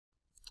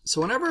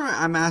So whenever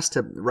I'm asked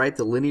to write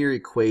the linear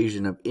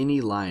equation of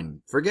any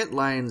line, forget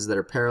lines that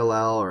are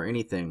parallel or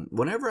anything,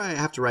 whenever I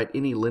have to write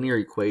any linear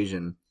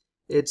equation,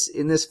 it's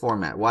in this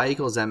format, y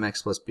equals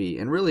mx plus b.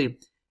 And really,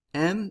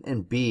 m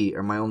and b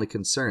are my only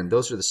concern.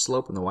 Those are the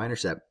slope and the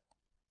y-intercept.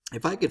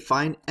 If I could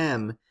find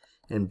m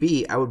and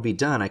b, I would be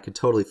done. I could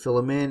totally fill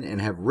them in and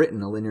have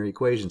written a linear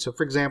equation. So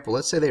for example,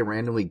 let's say they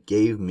randomly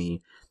gave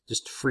me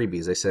just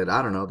freebies. They said,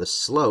 I don't know, the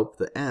slope,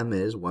 the m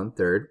is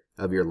 1/3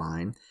 of your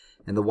line,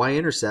 and the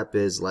y-intercept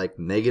is like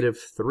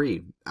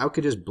 -3. I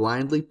could just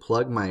blindly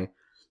plug my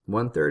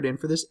 1/3 in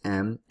for this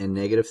m and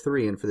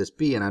 -3 in for this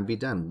b, and I'd be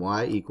done.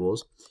 Y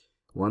equals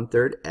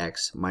 1/3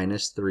 x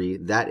minus 3.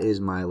 That is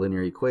my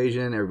linear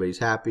equation. Everybody's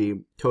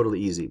happy. Totally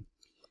easy.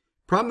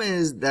 Problem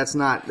is, that's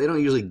not, they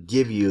don't usually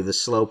give you the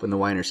slope and the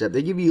y-intercept.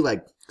 They give you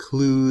like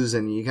clues,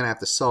 and you kind of have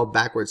to solve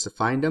backwards to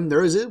find them.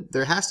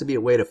 There has to be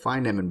a way to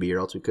find m and b, or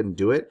else we couldn't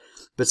do it.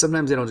 But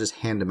sometimes they don't just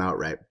hand them out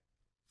right.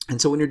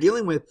 And so when you're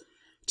dealing with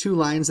two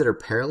lines that are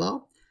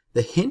parallel,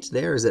 the hint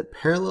there is that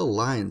parallel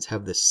lines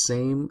have the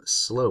same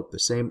slope, the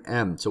same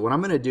m. So what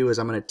I'm going to do is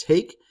I'm going to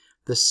take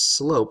the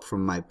slope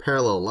from my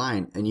parallel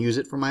line and use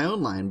it for my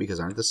own line, because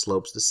aren't the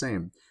slopes the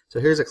same? So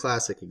here's a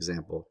classic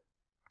example.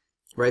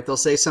 Right, they'll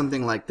say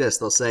something like this.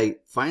 They'll say,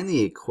 find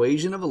the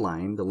equation of a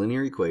line, the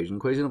linear equation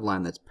of a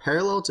line that's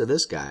parallel to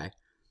this guy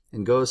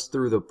and goes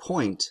through the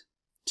point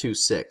 2,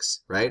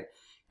 6, right?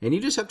 And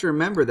you just have to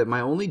remember that my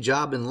only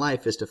job in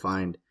life is to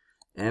find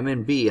m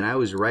and b, and I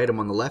always write them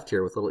on the left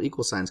here with little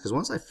equal signs, because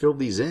once I fill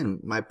these in,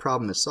 my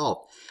problem is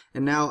solved.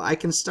 And now I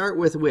can start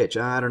with which?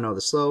 I don't know the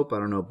slope, I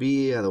don't know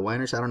b, the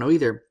y-intercept, I don't know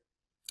either.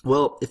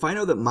 Well, if I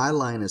know that my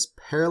line is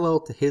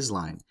parallel to his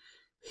line,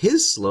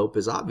 his slope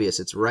is obvious.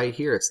 It's right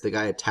here. It's the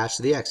guy attached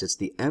to the x. It's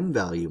the m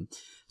value.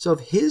 So if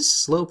his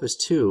slope is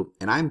 2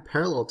 and I'm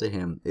parallel to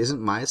him, isn't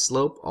my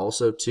slope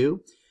also 2?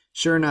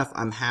 Sure enough,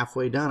 I'm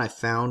halfway done. I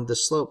found the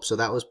slope. So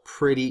that was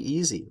pretty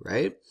easy,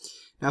 right?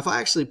 Now if I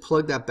actually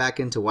plug that back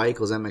into y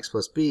equals mx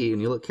plus b,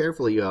 and you look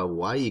carefully, you have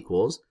y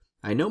equals,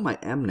 I know my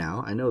m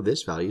now. I know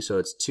this value, so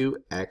it's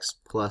 2x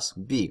plus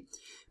b.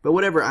 But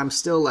whatever, I'm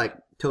still like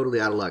totally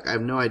out of luck. I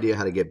have no idea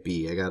how to get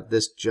b. I got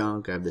this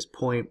junk. I have this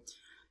point.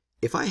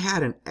 If I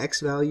had an x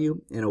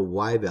value and a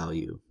y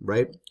value,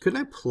 right,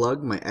 couldn't I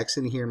plug my x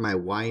in here and my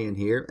y in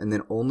here and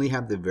then only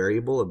have the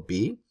variable of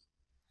b?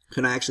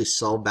 Couldn't I actually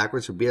solve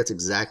backwards for b? That's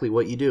exactly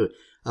what you do.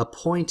 A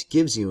point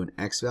gives you an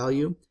x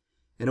value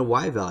and a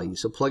y value,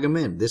 so plug them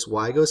in. This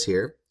y goes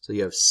here, so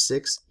you have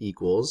 6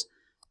 equals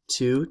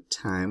 2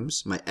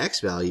 times my x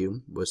value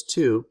was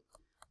 2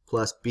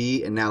 plus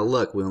b, and now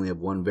look, we only have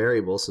one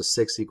variable, so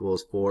 6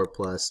 equals 4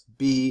 plus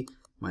b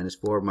minus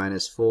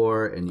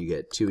 4, and you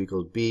get 2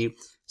 equals b.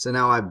 So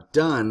now I've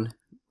done,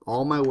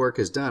 all my work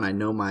is done. I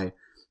know my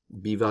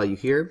b value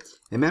here.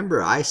 And remember,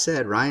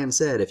 Ryan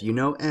said, if you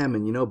know m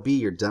and you know b,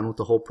 you're done with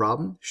the whole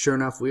problem. Sure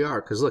enough, we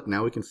are, because look,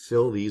 now we can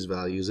fill these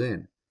values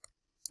in.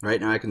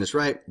 Right, now I can just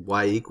write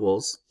y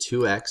equals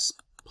 2x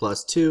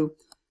plus 2.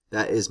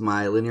 That is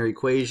my linear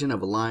equation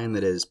of a line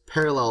that is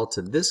parallel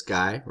to this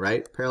guy,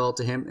 right? Parallel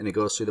to him, and it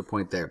goes through the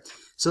point there.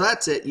 So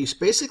that's it.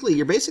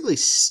 You're basically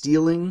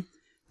stealing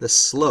the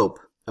slope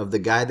of the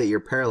guy that you're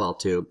parallel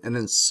to, and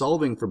then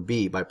solving for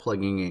b by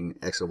plugging in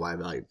x and y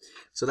value.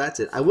 So that's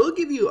it. I will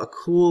give you a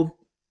cool,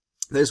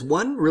 there's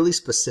one really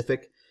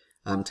specific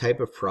type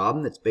of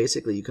problem that's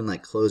basically you can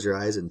like close your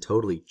eyes and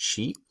totally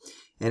cheat,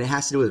 and it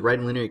has to do with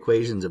writing linear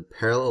equations of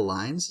parallel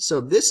lines.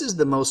 So this is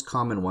the most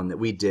common one that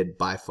we did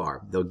by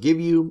far. They'll give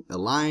you a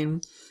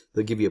line,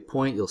 they'll give you a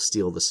point, you'll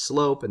steal the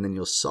slope, and then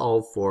you'll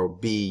solve for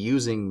b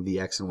using the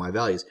x and y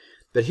values.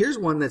 But here's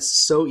one that's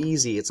so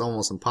easy, it's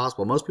almost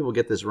impossible. Most people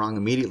get this wrong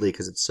immediately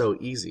because it's so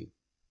easy.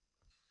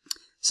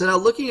 So now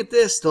looking at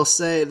this, they'll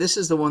say this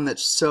is the one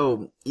that's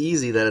so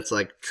easy that it's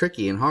like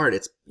tricky and hard.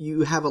 It's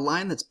you have a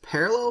line that's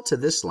parallel to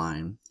this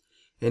line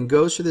and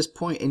goes through this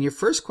point, and your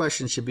first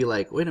question should be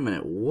like, wait a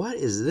minute, what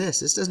is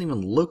this? This doesn't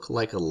even look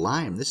like a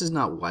line. This is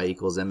not y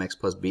equals mx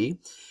plus b.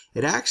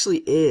 It actually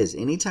is.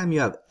 Anytime you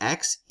have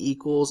x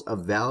equals a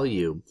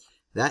value,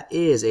 that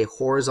is a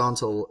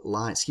horizontal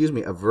line,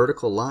 a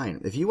vertical line.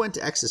 If you went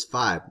to x is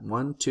 5,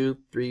 1, 2,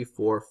 3,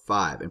 4,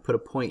 5, and put a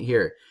point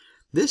here,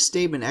 this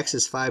statement x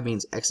is 5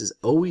 means x is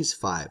always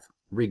 5,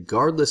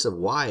 regardless of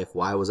y. If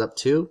y was up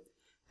 2,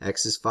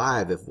 x is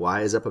 5. If y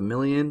is up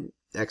 1,000,000,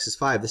 x is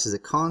 5. This is a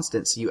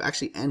constant, so you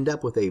actually end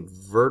up with a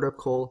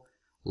vertical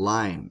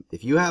line.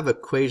 If you have an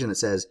equation that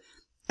says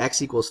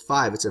x equals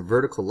 5, it's a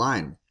vertical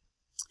line.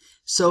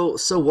 So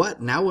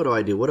what? Now what do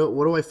I do? What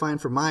do I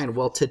find for mine?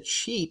 Well, to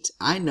cheat,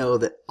 I know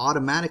that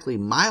automatically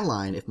my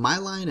line, if my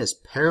line is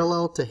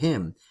parallel to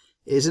him,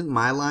 isn't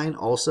my line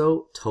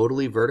also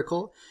totally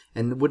vertical?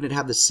 And wouldn't it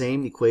have the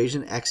same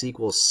equation, x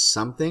equals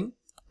something,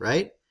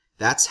 right?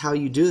 That's how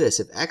you do this.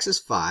 If x is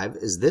 5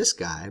 is this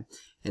guy,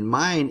 and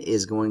mine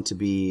is going to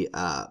be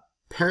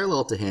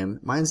parallel to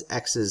him, mine's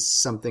x is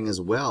something as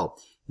well.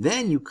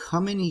 Then you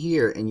come in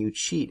here and you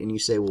cheat and you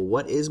say, well,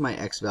 what is my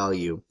x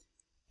value?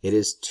 It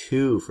is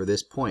 2 for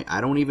this point. I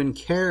don't even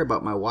care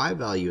about my y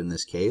value in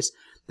this case.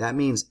 That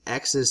means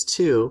x is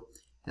 2,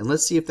 And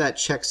let's see if that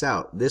checks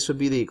out. This would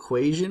be the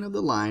equation of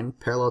the line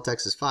parallel to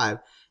x is 5,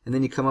 and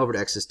then you come over to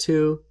x is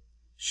 2.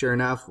 Sure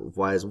enough, if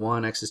y is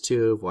 1, x is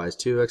 2, if y is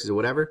 2, x is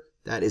whatever,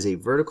 that is a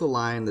vertical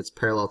line that's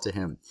parallel to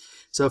him.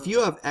 So if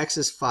you have x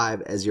is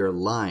 5 as your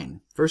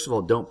line, first of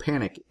all, don't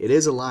panic. It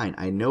is a line.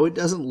 I know it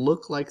doesn't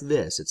look like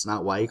this. It's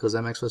not y equals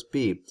mx plus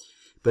b,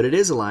 but it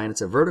is a line.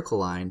 It's a vertical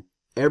line.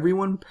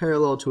 Everyone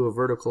parallel to a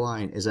vertical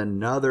line is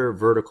another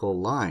vertical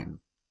line.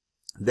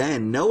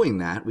 Then, knowing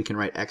that, we can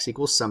write x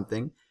equals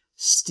something,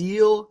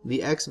 steal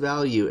the x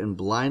value and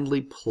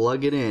blindly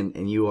plug it in,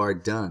 and you are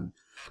done.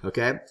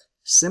 Okay?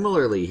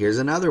 Similarly, here's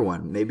another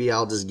one. Maybe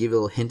I'll just give you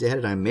a little hint ahead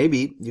of time.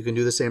 Maybe you can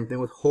do the same thing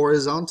with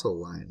horizontal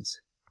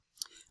lines.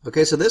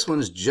 Okay, so this one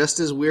is just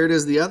as weird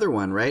as the other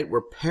one, right?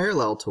 We're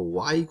parallel to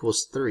y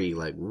equals 3.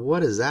 Like, what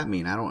does that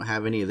mean? I don't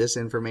have any of this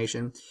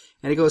information.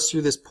 And it goes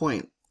through this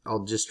point.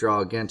 I'll just draw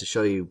again to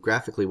show you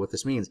graphically what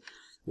this means.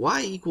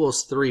 Y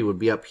equals 3 would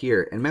be up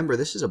here. And remember,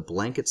 this is a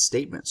blanket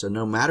statement. So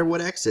no matter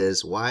what x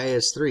is, y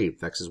is 3.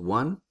 If x is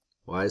 1,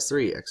 y is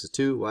 3. X is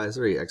 2, y is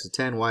 3. X is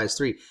 10, y is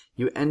 3.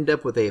 You end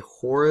up with a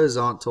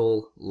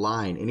horizontal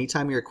line.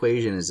 Anytime your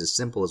equation is as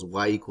simple as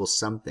y equals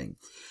something.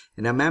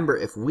 And now remember,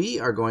 if we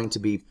are going to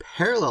be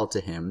parallel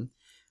to him,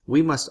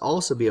 we must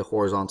also be a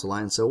horizontal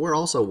line. So we're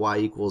also y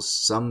equals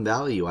some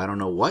value. I don't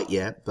know what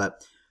yet,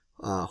 but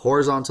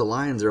horizontal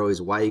lines are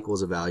always y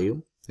equals a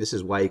value. This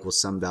is y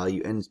equals some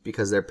value, and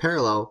because they're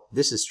parallel,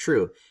 this is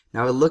true.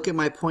 Now I look at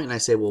my point and I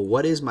say, well,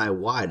 what is my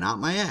y, not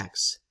my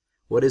x?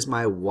 What is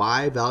my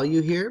y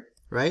value here,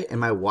 right? And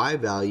my y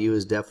value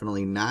is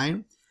definitely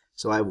 9.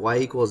 So I have y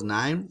equals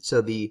 9. So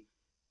the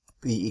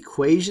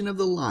equation of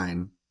the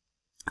line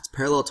that's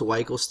parallel to y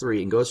equals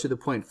 3 and goes through the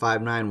point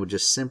 5,9 would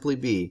just simply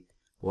be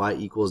y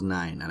equals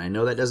 9. And I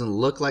know that doesn't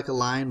look like a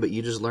line, but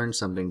you just learned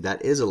something.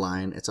 That is a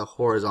line. It's a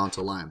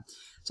horizontal line.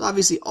 So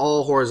obviously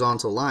all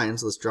horizontal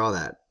lines, let's draw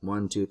that.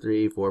 1, 2,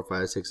 3, 4,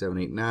 5, 6, 7,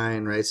 8,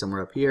 9, right?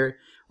 Somewhere up here.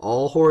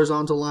 All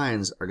horizontal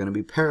lines are going to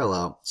be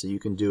parallel, so you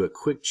can do a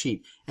quick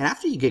cheat. And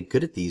after you get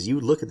good at these, you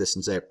look at this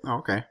and say,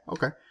 oh,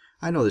 okay,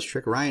 I know this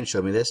trick. Ryan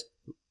showed me this.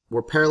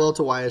 We're parallel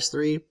to y is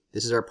 3.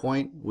 This is our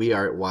point. We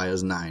are at y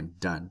is 9.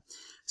 Done.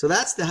 So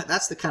that's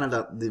the kind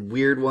of the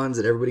weird ones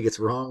that everybody gets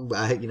wrong,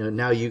 but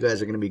now you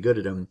guys are going to be good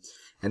at them.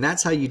 And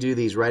that's how you do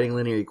these writing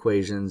linear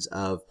equations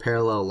of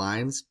parallel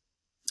lines.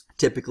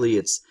 Typically,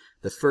 it's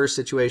the first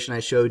situation I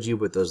showed you,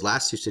 but those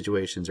last two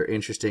situations are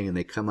interesting and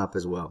they come up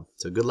as well.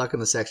 So good luck in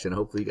the section.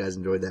 Hopefully you guys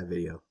enjoyed that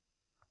video.